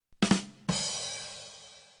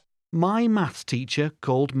My maths teacher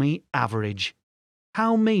called me average.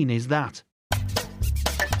 How mean is that?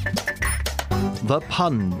 The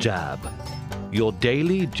pun jab. Your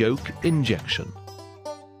daily joke injection.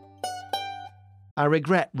 I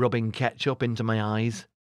regret rubbing ketchup into my eyes,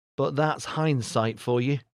 but that's hindsight for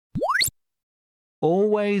you.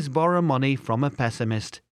 Always borrow money from a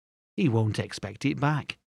pessimist. He won't expect it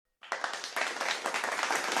back.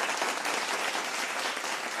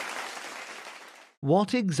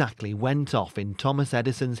 What exactly went off in Thomas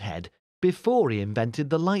Edison's head before he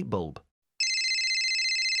invented the light bulb?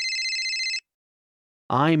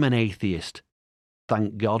 I'm an atheist.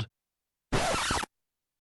 Thank God.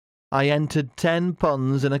 I entered 10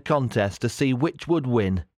 puns in a contest to see which would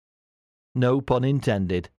win. No pun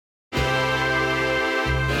intended.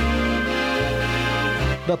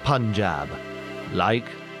 The Pun Jab. Like,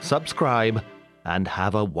 subscribe, and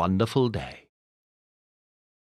have a wonderful day.